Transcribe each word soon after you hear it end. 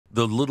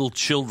the little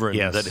children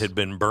Yes. that had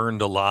been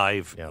burned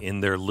alive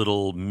in their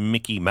little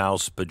Mickey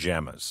Mouse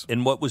pajamas.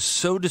 And what was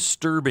so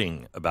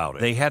disturbing about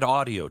it, they had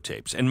audio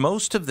tapes, and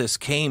most of this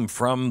came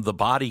from the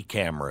body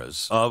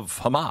cameras of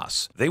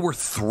Hamas. They were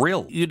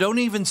thrilled. You don't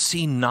even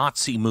see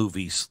Nazi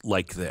movies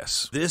like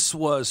this. This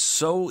was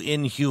so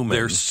inhuman.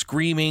 They're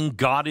screaming,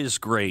 God is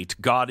great,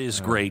 God is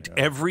great,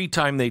 every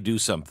time they do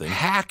something,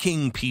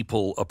 hacking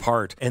people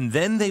apart. And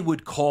then they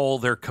would call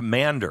their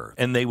commander,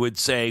 and they would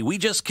say, we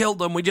just killed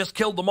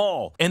them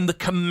all. And the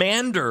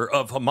commander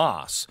of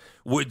Hamas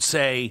would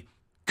say,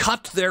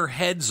 cut their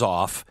heads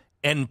off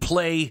and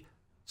play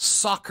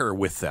soccer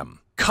with them.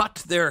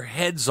 Cut their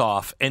heads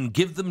off and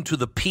give them to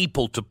the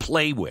people to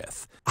play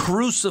with.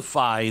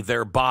 Crucify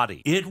their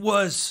body. It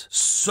was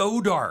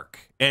so dark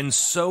and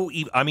so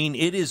evil. I mean,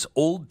 it is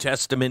Old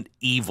Testament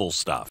evil stuff.